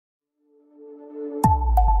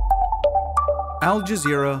Al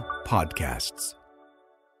Jazeera Podcasts.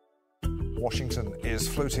 Washington is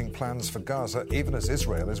floating plans for Gaza even as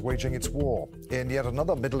Israel is waging its war. In yet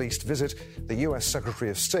another Middle East visit, the U.S. Secretary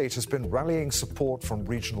of State has been rallying support from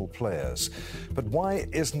regional players. But why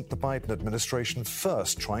isn't the Biden administration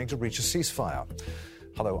first trying to reach a ceasefire?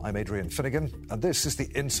 Hello, I'm Adrian Finnegan, and this is the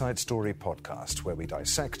Inside Story podcast, where we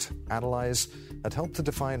dissect, analyze, and help to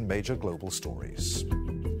define major global stories.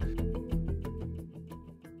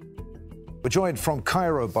 We're joined from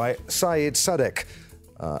Cairo by Saeed Sadek,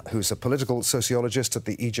 who's a political sociologist at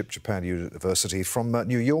the Egypt-Japan University. From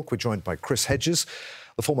New York, we're joined by Chris Hedges,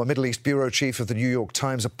 the former Middle East bureau chief of the New York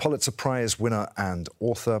Times, a Pulitzer Prize winner and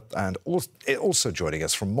author, and also joining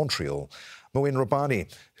us from Montreal, Mouin Rabbani,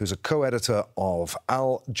 who's a co-editor of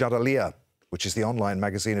Al Jadaliyya, which is the online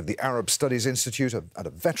magazine of the Arab Studies Institute, and a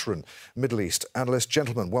veteran Middle East analyst.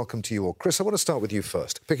 Gentlemen, welcome to you all. Chris, I want to start with you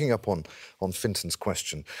first, picking up on Finton's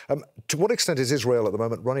question. To what extent is Israel at the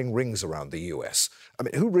moment running rings around the US? I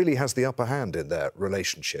mean, who really has the upper hand in their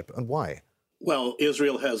relationship, and why? Well,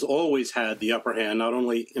 Israel has always had the upper hand, not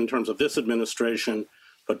only in terms of this administration,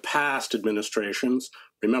 but past administrations.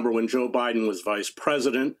 Remember when Joe Biden was vice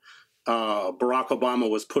president, Barack Obama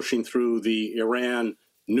was pushing through the Iran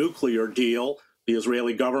nuclear deal. The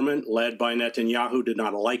Israeli government, led by Netanyahu, did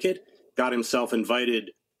not like it, got himself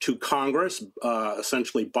invited to Congress,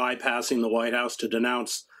 essentially bypassing the White House to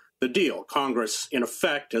denounce the deal. Congress, in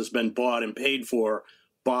effect, has been bought and paid for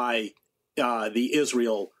by the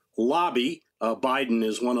Israel lobby. Biden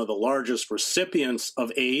is one of the largest recipients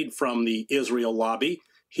of aid from the Israel lobby.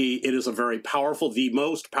 It is a very powerful, the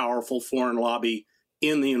most powerful foreign lobby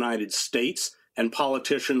in the United States, and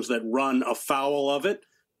politicians that run afoul of it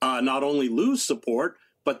not only lose support,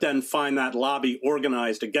 but then find that lobby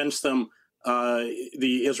organized against them.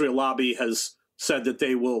 The Israel lobby has said that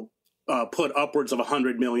they will put upwards of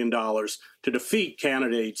 $100 million to defeat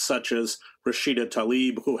candidates such as Rashida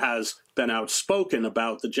Tlaib, who has been outspoken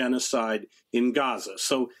about the genocide in Gaza.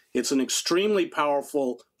 So it's an extremely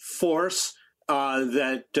powerful force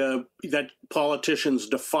that politicians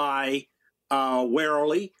defy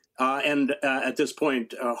warily, and at this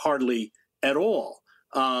point, hardly at all,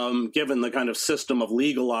 given the kind of system of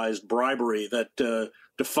legalized bribery that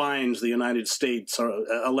defines the United States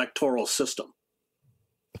electoral system.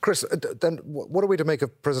 Chris, then what are we to make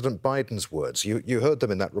of President Biden's words? You heard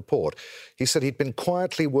them in that report. He said he'd been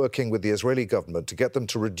quietly working with the Israeli government to get them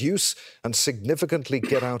to reduce and significantly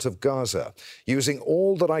get out of Gaza, using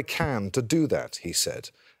all that I can to do that, he said.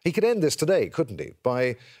 He could end this today, couldn't he,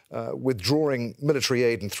 by withdrawing military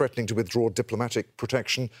aid and threatening to withdraw diplomatic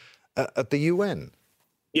protection at the UN?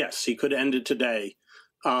 Yes, he could end it today,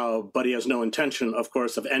 but he has no intention, of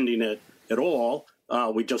course, of ending it at all.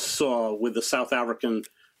 We just saw with the South African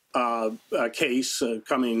case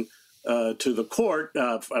coming to the court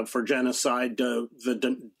for genocide,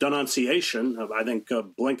 the denunciation, I think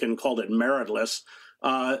Blinken called it meritless.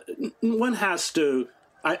 One has to,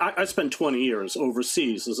 I spent 20 years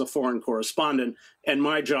overseas as a foreign correspondent, and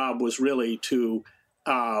my job was really to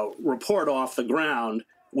report off the ground,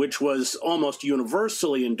 which was almost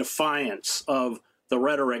universally in defiance of the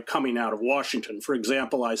rhetoric coming out of Washington. For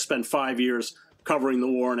example, I spent 5 years covering the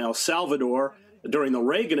war in El Salvador during the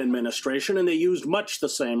Reagan administration, and they used much the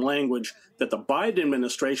same language that the Biden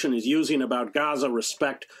administration is using about Gaza,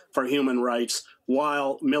 respect for human rights,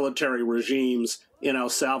 while military regimes in El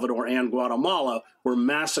Salvador and Guatemala were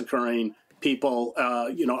massacring people,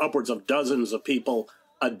 upwards of dozens of people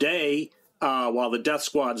a day, while the death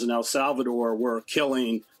squads in El Salvador were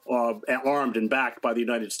killing, armed and backed by the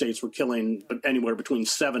United States, were killing anywhere between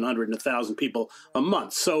 700 and 1,000 people a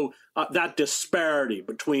month. So that disparity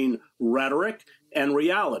between rhetoric and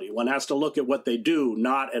reality, one has to look at what they do,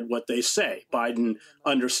 not at what they say. Biden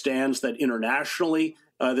understands that internationally,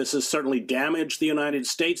 this has certainly damaged the United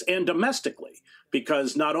States and domestically,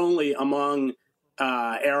 because not only among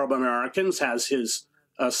Arab Americans has his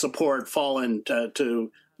support fallen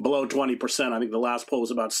to below 20%. I think the last poll was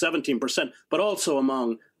about 17%, but also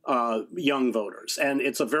among young voters. And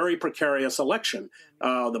it's a very precarious election.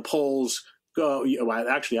 The polls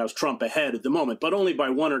actually has Trump ahead at the moment, but only by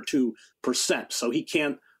 1 or 2%. So he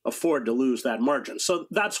can't afford to lose that margin. So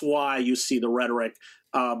that's why you see the rhetoric.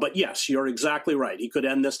 But yes, you're exactly right. He could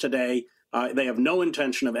end this today. They have no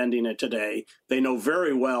intention of ending it today. They know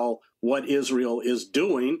very well what Israel is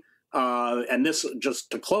doing. And this, just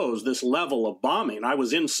to close, this level of bombing. I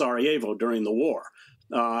was in Sarajevo during the war.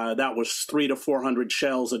 That was 300 to 400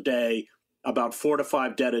 shells a day, about 4 to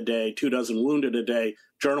 5 dead a day, 24 wounded a day.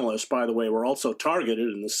 Journalists, by the way, were also targeted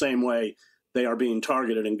in the same way they are being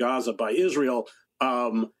targeted in Gaza by Israel.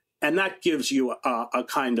 And that gives you a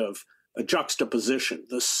kind of juxtaposition,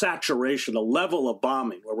 the saturation, the level of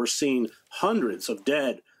bombing, where we're seeing hundreds of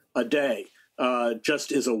dead a day,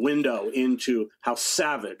 just is a window into how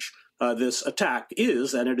savage this attack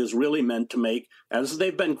is, and it is really meant to make, as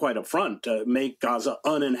they've been quite upfront, make Gaza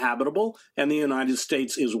uninhabitable, and the United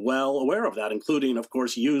States is well aware of that, including, of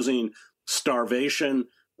course, using starvation,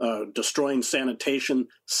 destroying sanitation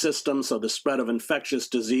systems, so the spread of infectious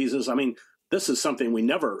diseases. I mean, this is something we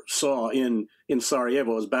never saw in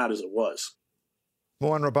Sarajevo, as bad as it was.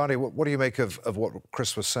 Mohan Rabbani, what do you make of what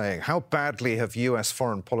Chris was saying? How badly have US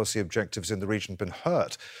foreign policy objectives in the region been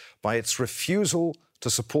hurt by its refusal to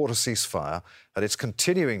support a ceasefire and its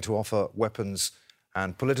continuing to offer weapons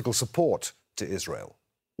and political support to Israel?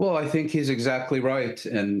 Well, I think he's exactly right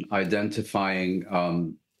in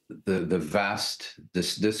identifying the vast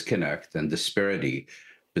disconnect and disparity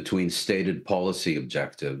between stated policy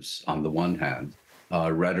objectives on the one hand,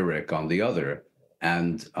 rhetoric on the other,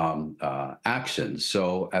 and actions.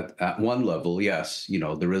 So at one level, yes,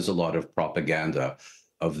 there is a lot of propaganda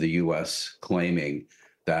of the U.S. claiming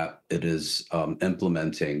that it is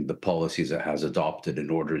implementing the policies it has adopted in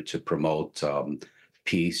order to promote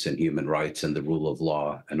peace and human rights and the rule of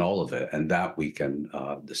law and all of it. And that we can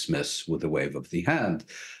dismiss with a wave of the hand.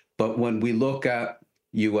 But when we look at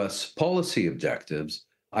U.S. policy objectives,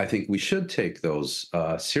 I think we should take those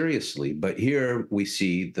seriously. But here we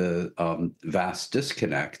see the vast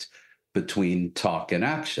disconnect between talk and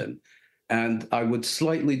action. And I would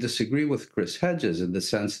slightly disagree with Chris Hedges in the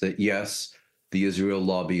sense that, yes, the Israel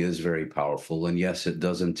lobby is very powerful. And yes, it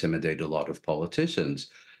does intimidate a lot of politicians.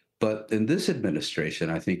 But in this administration,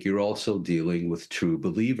 I think you're also dealing with true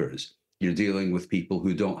believers. You're dealing with people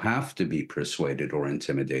who don't have to be persuaded or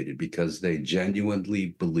intimidated because they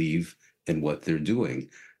genuinely believe in what they're doing.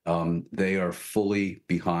 They are fully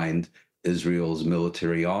behind Israel's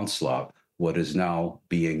military onslaught, what is now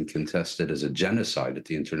being contested as a genocide at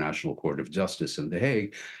the International Court of Justice in The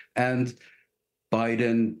Hague. And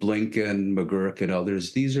Biden, Blinken, McGurk, and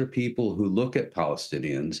others, these are people who look at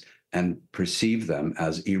Palestinians and perceive them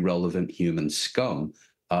as irrelevant human scum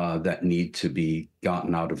that need to be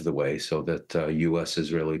gotten out of the way so that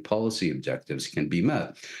U.S.-Israeli policy objectives can be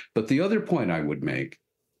met. But the other point I would make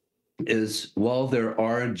is, while there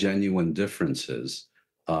are genuine differences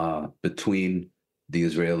between the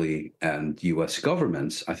Israeli and U.S.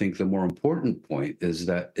 governments, I think the more important point is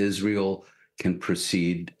that Israel can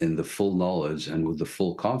proceed in the full knowledge and with the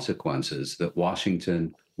full consequences that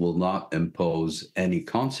Washington will not impose any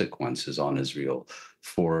consequences on Israel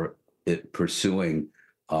for it pursuing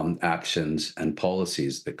actions and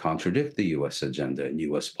policies that contradict the U.S. agenda and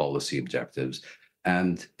U.S. policy objectives.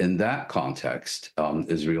 And in that context,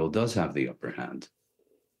 Israel does have the upper hand.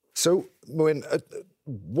 So, Moin,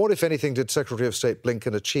 what, if anything, did Secretary of State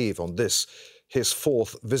Blinken achieve on this, his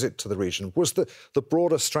fourth visit to the region? Was the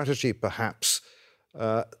broader strategy perhaps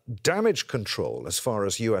damage control as far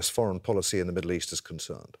as U.S. foreign policy in the Middle East is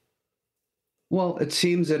concerned? Well, it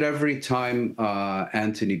seems that every time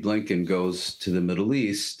Antony Blinken goes to the Middle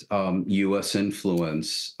East, U.S.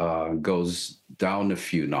 influence goes down a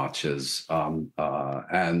few notches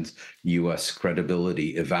and U.S.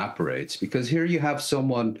 credibility evaporates. Because here you have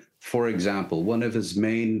someone, for example, one of his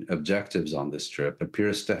main objectives on this trip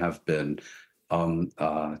appears to have been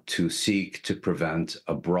to seek to prevent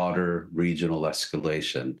a broader regional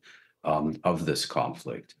escalation of this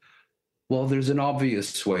conflict. Well, there's an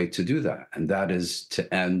obvious way to do that, and that is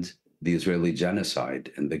to end the Israeli genocide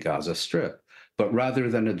in the Gaza Strip. But rather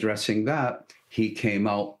than addressing that, he came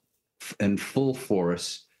out in full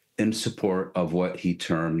force in support of what he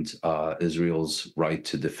termed Israel's right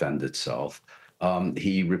to defend itself.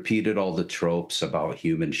 He repeated all the tropes about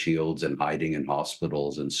human shields and hiding in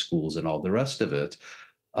hospitals and schools and all the rest of it,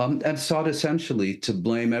 and sought essentially to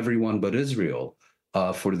blame everyone but Israel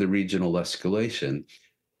for the regional escalation,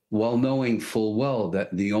 while knowing full well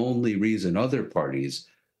that the only reason other parties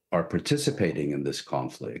are participating in this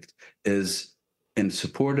conflict is in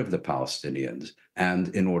support of the Palestinians and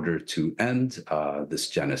in order to end this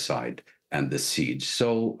genocide and this siege.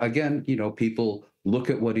 So again, people look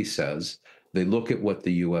at what he says, they look at what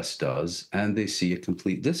the U.S. does, and they see a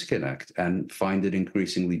complete disconnect and find it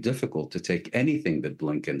increasingly difficult to take anything that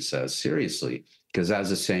Blinken says seriously. Because as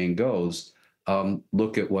the saying goes,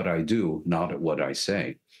 look at what I do, not at what I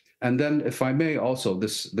say. And then, if I may, also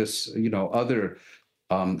this other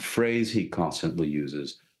phrase he constantly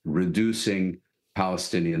uses, reducing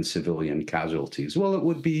Palestinian civilian casualties. Well, it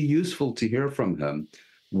would be useful to hear from him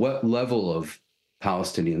what level of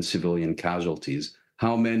Palestinian civilian casualties,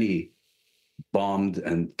 how many bombed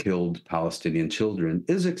and killed Palestinian children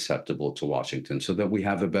is acceptable to Washington, so that we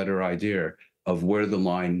have a better idea of where the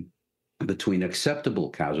line between acceptable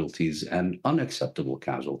casualties and unacceptable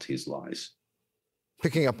casualties lies.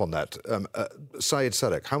 Picking up on that, Syed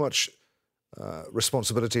Sadek, how much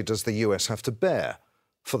responsibility does the US have to bear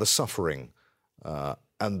for the suffering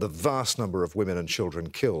and the vast number of women and children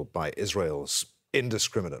killed by Israel's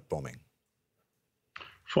indiscriminate bombing?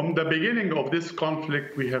 From the beginning of this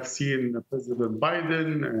conflict, we have seen President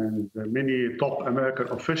Biden and many top American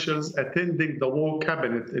officials attending the war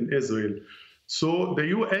cabinet in Israel. So the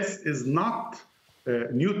U.S. is not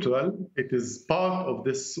neutral. It is part of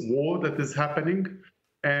this war that is happening,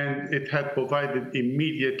 and it had provided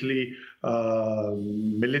immediately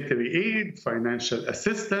military aid, financial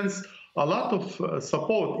assistance, a lot of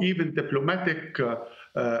support, even diplomatic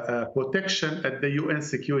protection at the UN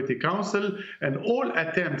Security Council, and all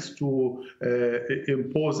attempts to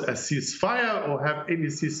impose a ceasefire or have any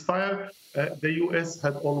ceasefire, the US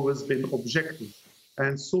had always been objective.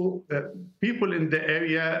 And so people in the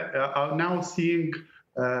area are now seeing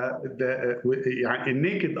in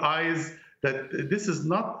naked eyes that this is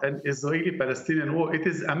not an Israeli-Palestinian war. It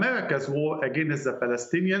is America's war against the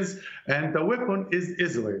Palestinians, and the weapon is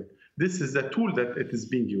Israel. This is a tool that it is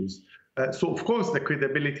being used. So, of course, the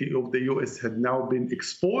credibility of the U.S. had now been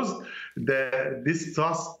exposed. The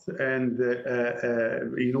distrust and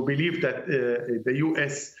belief that the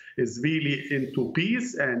U.S. is really into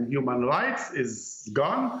peace and human rights is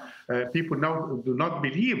gone. People now do not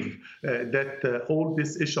believe that all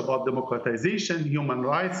this issue about democratization, human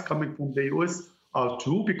rights coming from the U.S. are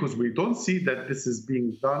true, because we don't see that this is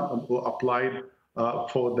being done or applied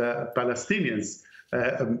for the Palestinians.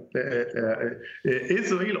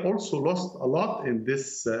 Israel also lost a lot in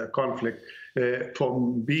this conflict.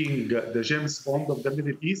 From being the James Bond of the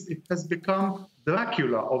Middle East, it has become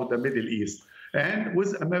Dracula of the Middle East, and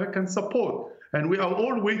with American support. And we are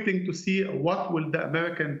all waiting to see what will the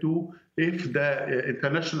American do if the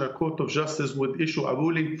International Court of Justice would issue a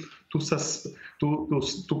ruling to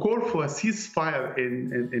call for a ceasefire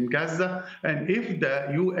in Gaza, and if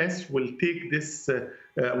the U.S. will take this,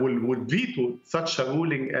 will veto such a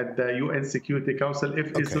ruling at the UN Security Council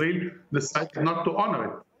if Israel decides not to honor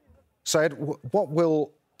it. Syed, what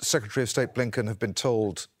will Secretary of State Blinken have been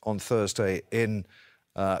told on Thursday in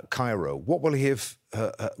Cairo? What will he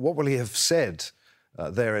have said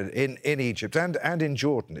there in Egypt and in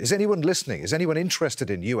Jordan? Is anyone listening? Is anyone interested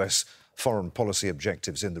in US foreign policy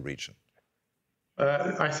objectives in the region?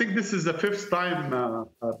 I think this is the fifth time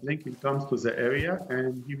Blinken comes to the area,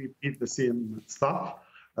 and he repeats the same stuff.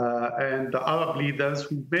 And the Arab leaders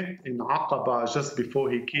who met in Aqaba just before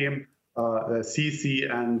he came,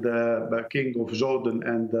 Sisi and the King of Jordan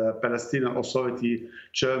and the Palestinian Authority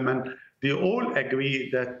chairman, they all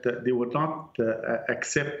agree that they would not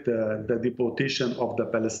accept the deportation of the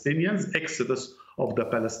Palestinians, exodus of the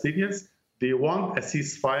Palestinians. They want a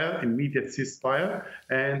ceasefire, immediate ceasefire,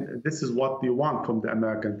 and this is what they want from the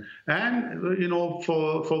American. And,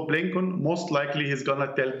 for Blinken, most likely he's going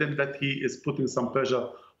to tell them that he is putting some pressure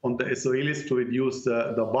on the Israelis to reduce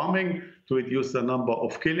the bombing, to reduce the number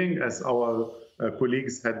of killing, as our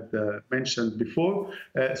colleagues had mentioned before.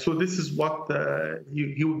 So this is what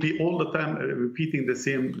he will be all the time repeating the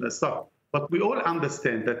same stuff. But we all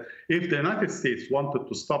understand that if the United States wanted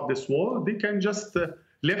to stop this war, they can just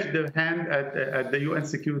lift their hand at the UN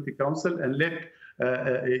Security Council and let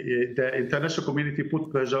the international community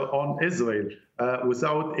put pressure on Israel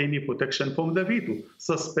without any protection from the veto.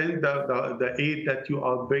 Suspend the aid that you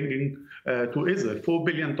are bringing to Israel, $4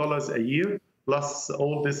 billion a year, plus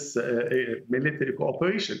all this military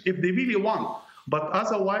cooperation, if they really want. But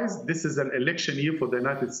otherwise, this is an election year for the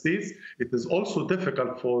United States. It is also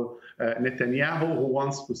difficult for Netanyahu, who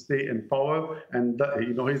wants to stay in power, and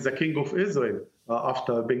he's the king of Israel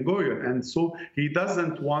after Ben Gurion, and so he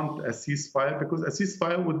doesn't want a ceasefire, because a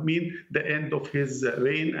ceasefire would mean the end of his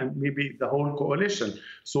reign and maybe the whole coalition.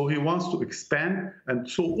 So he wants to expand, and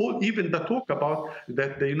so even the talk about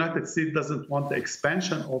that the United States doesn't want the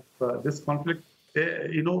expansion of this conflict.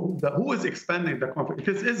 Who is expanding the conflict? It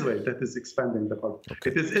is Israel that is expanding the conflict. Okay.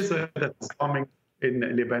 It is Israel that is coming in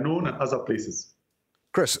Lebanon and other places.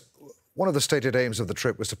 Chris, one of the stated aims of the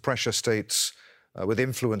trip was to pressure states with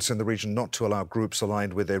influence in the region not to allow groups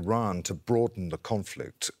aligned with Iran to broaden the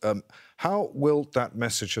conflict. How will that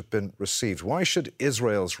message have been received? Why should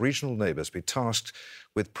Israel's regional neighbours be tasked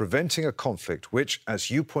with preventing a conflict which,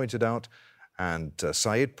 as you pointed out and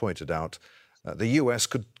Syed pointed out, the US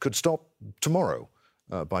could stop tomorrow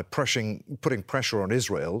by putting pressure on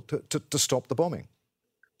Israel to stop the bombing?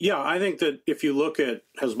 Yeah, I think that if you look at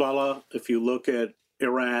Hezbollah, if you look at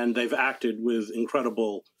Iran, they've acted with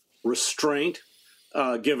incredible restraint,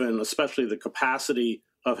 given especially the capacity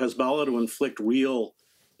of Hezbollah to inflict real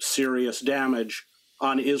serious damage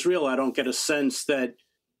on Israel. I don't get a sense that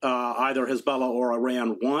either Hezbollah or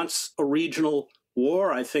Iran wants a regional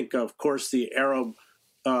war. I think, of course, the Arab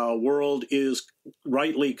world is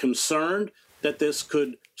rightly concerned that this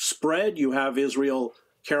could spread. You have Israel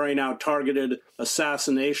carrying out targeted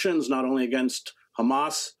assassinations, not only against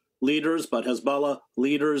Hamas leaders, but Hezbollah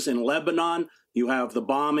leaders in Lebanon. You have the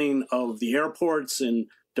bombing of the airports in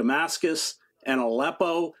Damascus and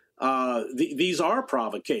Aleppo. These are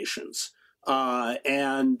provocations.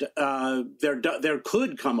 And there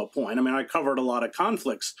could come a point. I mean, I covered a lot of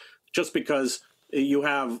conflicts. Just because you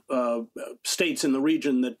have states in the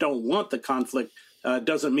region that don't want the conflict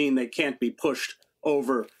doesn't mean they can't be pushed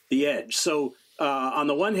over the edge. So on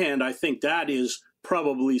the one hand, I think that is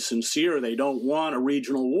probably sincere. They don't want a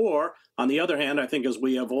regional war. On the other hand, I think, as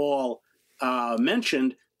we have all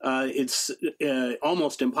mentioned, it's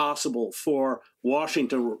almost impossible for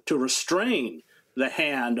Washington to restrain the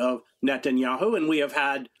hand of Netanyahu. And we have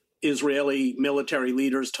had Israeli military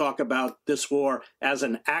leaders talk about this war as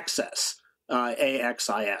an axis,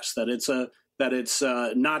 AXIS, that it's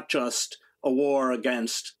not just a war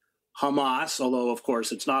against Hamas, although, of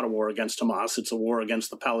course, it's not a war against Hamas. It's a war against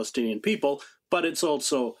the Palestinian people, but it's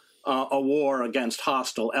also a war against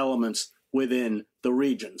hostile elements within the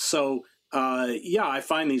region. So, I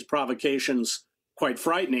find these provocations quite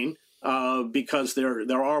frightening because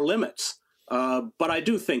there are limits. But I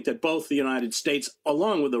do think that both the United States,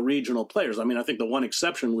 along with the regional players, I mean, I think the one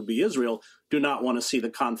exception would be Israel, do not want to see the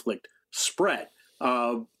conflict spread.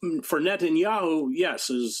 For Netanyahu, yes,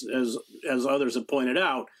 as others have pointed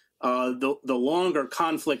out, the longer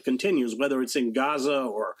conflict continues, whether it's in Gaza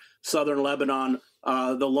or southern Lebanon,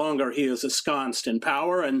 the longer he is ensconced in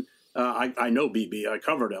power. And I know Bibi, I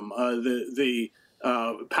covered him. The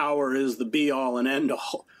power is the be-all and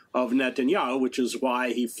end-all of Netanyahu, which is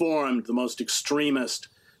why he formed the most extremist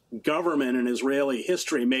government in Israeli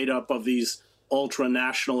history, made up of these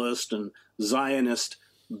ultra-nationalist and Zionist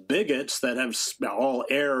bigots that have all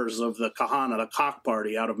heirs of the Kahana, the Koch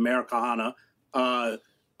party out of Meir Kahana,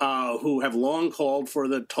 who have long called for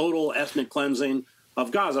the total ethnic cleansing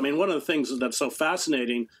of Gaza. I mean, one of the things that's so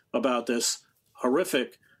fascinating about this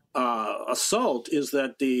horrific assault is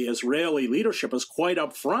that the Israeli leadership is quite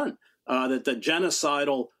upfront that the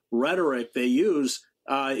genocidal rhetoric they use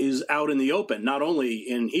is out in the open, not only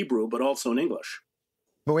in Hebrew, but also in English.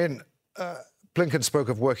 Moin, Blinken spoke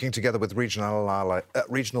of working together with regional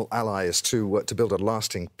allies to build a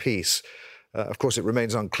lasting peace. Of course, it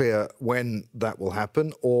remains unclear when that will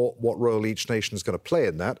happen or what role each nation is going to play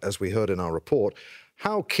in that, as we heard in our report.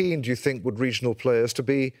 How keen do you think would regional players to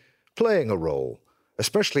be playing a role,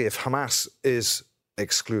 especially if Hamas is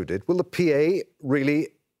excluded? Will the PA really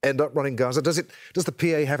end up running Gaza? Does the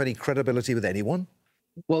PA have any credibility with anyone?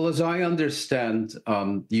 Well, as I understand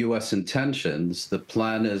U.S. intentions, the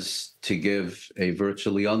plan is to give a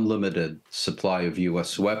virtually unlimited supply of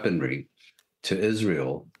U.S. weaponry to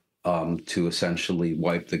Israel to essentially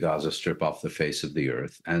wipe the Gaza Strip off the face of the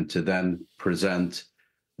earth, and to then present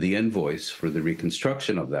the invoice for the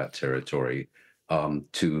reconstruction of that territory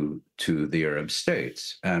to the Arab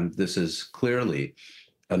states. And this is clearly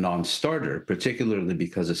a non-starter, particularly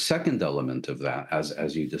because a second element of that,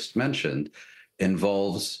 as you just mentioned,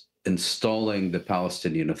 involves installing the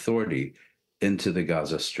Palestinian Authority into the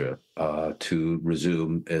Gaza Strip to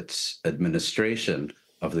resume its administration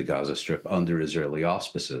of the Gaza Strip under Israeli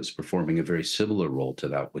auspices, performing a very similar role to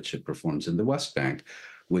that which it performs in the West Bank,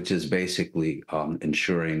 which is basically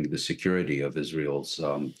ensuring the security of Israel's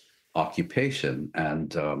occupation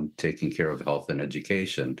and taking care of health and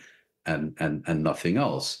education and nothing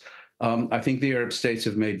else. I think the Arab states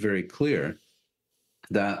have made very clear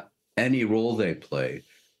that any role they play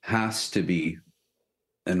has to be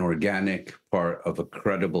an organic part of a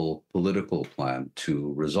credible political plan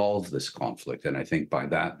to resolve this conflict. And I think by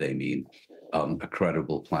that they mean a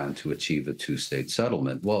credible plan to achieve a two-state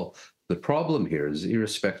settlement. Well, the problem here is,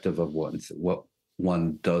 irrespective of what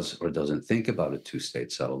one does or doesn't think about a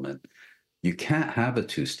two-state settlement, you can't have a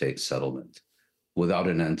two-state settlement without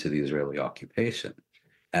an end to the Israeli occupation.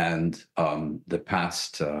 And the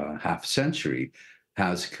past half century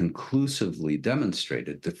has definitively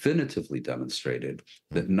demonstrated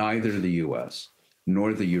that neither the US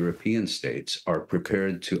nor the European states are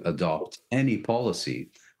prepared to adopt any policy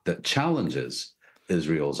that challenges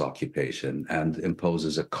Israel's occupation and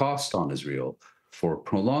imposes a cost on Israel for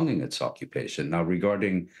prolonging its occupation. Now,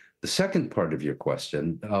 regarding the second part of your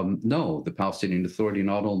question, no, the Palestinian Authority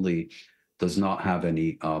not only does not have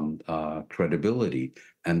any credibility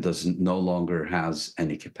and no longer has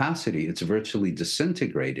any capacity, it's virtually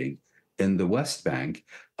disintegrating in the West Bank,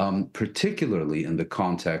 particularly in the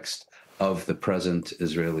context of the present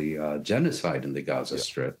Israeli genocide in the Gaza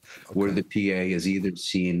Strip, where the PA is either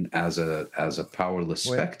seen as a powerless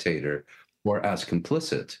spectator or as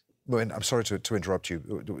complicit. Moin, I'm sorry to interrupt you.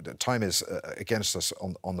 Time is against us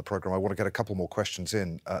on the program. I want to get a couple more questions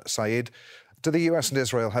in. Saeed, do the US and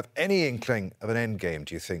Israel have any inkling of an end game,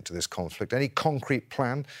 do you think, to this conflict? Any concrete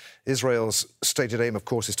plan? Israel's stated aim, of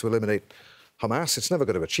course, is to eliminate Hamas. It's never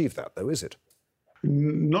going to achieve that, though, is it?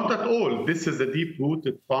 Not at all. This is a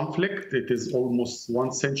deep-rooted conflict. It is almost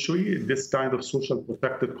 1 century. This kind of social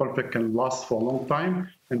protected conflict can last for a long time,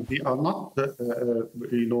 and we are not,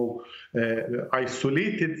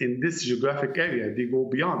 isolated in this geographic area. They go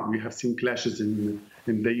beyond. We have seen clashes in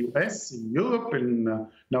the US, in Europe, and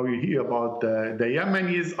now you hear about the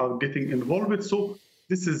Yemenis are getting involved. So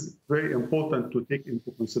this is very important to take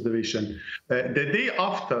into consideration. The day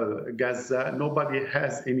after Gaza, nobody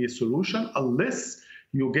has any solution unless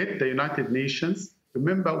you get the United Nations.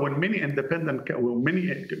 Remember, when many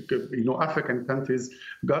African countries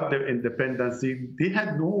got their independence, they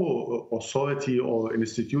had no authority or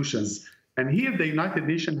institutions. And here the United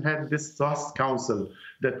Nations had this Trust Council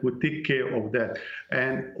that would take care of that.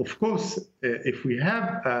 And of course, if we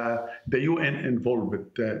have the UN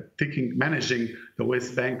involved, managing the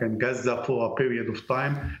West Bank and Gaza for a period of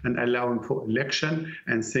time and allowing for election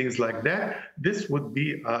and things like that, this would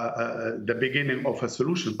be the beginning of a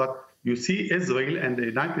solution. But you see, Israel and the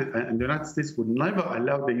United States would never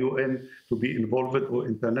allow the UN to be involved or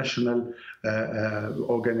international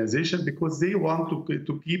organization because they want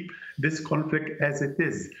to keep this conflict as it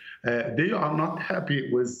is. They are not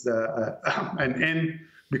happy with an end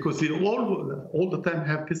because they all the time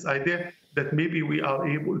have this idea that maybe we are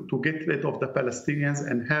able to get rid of the Palestinians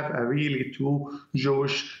and have a really true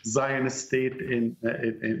Jewish Zionist state in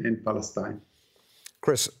Palestine.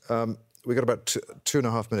 Chris, we've got about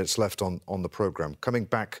 2.5 minutes left on the programme. Coming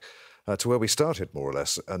back to where we started, more or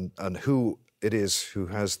less, and who it is who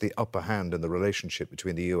has the upper hand in the relationship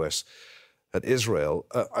between the US and Israel,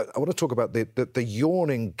 I want to talk about the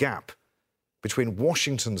yawning gap between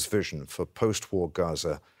Washington's vision for post-war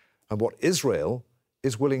Gaza and what Israel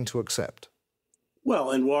is willing to accept.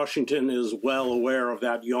 Well, and Washington is well aware of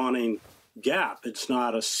that yawning gap. It's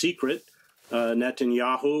not a secret.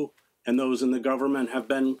 Netanyahu and those in the government have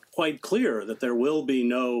been quite clear that there will be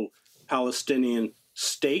no Palestinian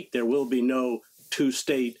state, there will be no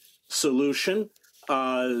two-state solution,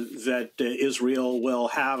 that Israel will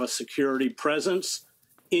have a security presence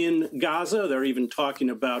in Gaza. They're even talking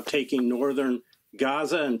about taking northern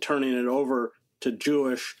Gaza and turning it over to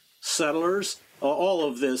Jewish settlers. All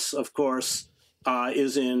of this, of course,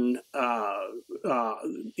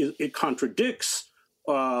 it contradicts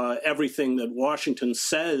everything that Washington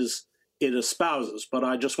says it espouses. But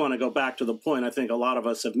I just want to go back to the point I think a lot of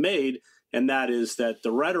us have made, and that is that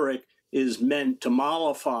the rhetoric is meant to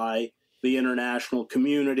mollify the international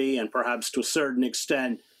community and perhaps to a certain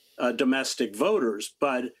extent domestic voters.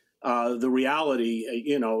 But the reality,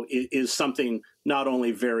 is something not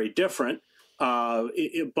only very different,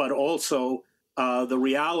 but also the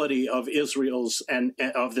reality of Israel's and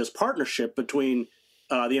of this partnership between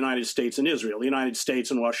the United States and Israel. The United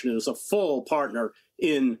States and Washington is a full partner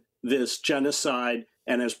in this genocide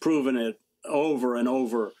and has proven it over and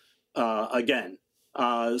over again.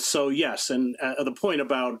 So yes, and the point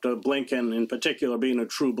about Blinken in particular being a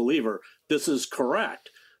true believer, this is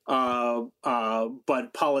correct.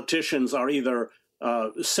 But politicians are either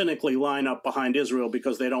cynically line up behind Israel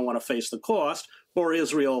because they don't want to face the cost, or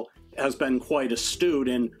Israel has been quite astute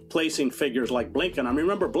in placing figures like Blinken. I mean,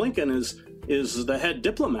 remember, Blinken is the head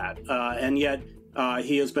diplomat, and yet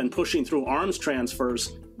he has been pushing through arms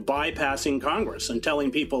transfers, bypassing Congress and telling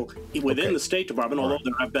people within the State Department, although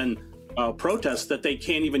there have been protests, that they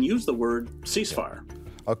can't even use the word ceasefire.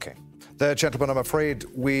 Okay. There, gentlemen, I'm afraid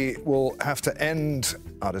we will have to end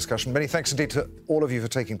our discussion. Many thanks indeed to all of you for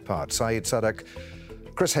taking part. Saeed Sadak,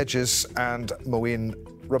 Chris Hedges, and Moeen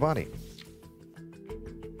Rabbani.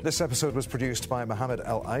 This episode was produced by Mohammed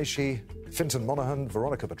El Aishi, Fintan Monaghan,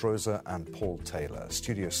 Veronica Pedrosa, and Paul Taylor.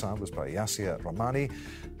 Studio sound was by Yasir Rahmani.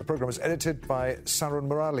 The programme was edited by Sarun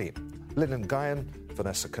Murali, Lyndon Guyan,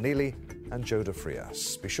 Vanessa Connealy, and Joe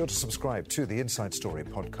DeFrias. Be sure to subscribe to the Inside Story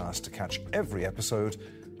podcast to catch every episode.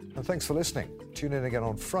 And thanks for listening. Tune in again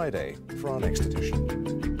on Friday for our next edition.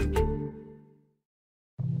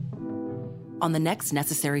 On the next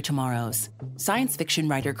Necessary Tomorrows, science fiction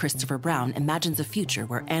writer Christopher Brown imagines a future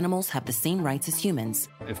where animals have the same rights as humans.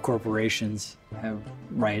 If corporations have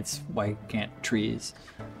rights, why can't trees?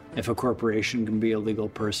 If a corporation can be a legal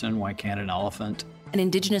person, why can't an elephant? And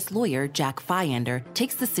Indigenous lawyer Jack Fyander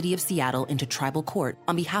takes the city of Seattle into tribal court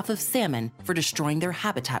on behalf of salmon for destroying their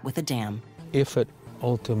habitat with a dam. If it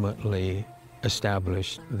ultimately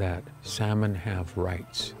established that salmon have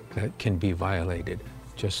rights that can be violated,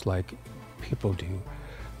 just like people do,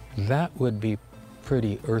 that would be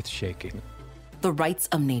pretty earth-shaking. The Rights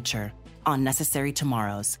of Nature on Necessary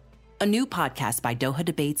Tomorrows, a new podcast by Doha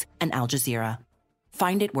Debates and Al Jazeera.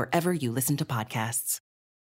 Find it wherever you listen to podcasts.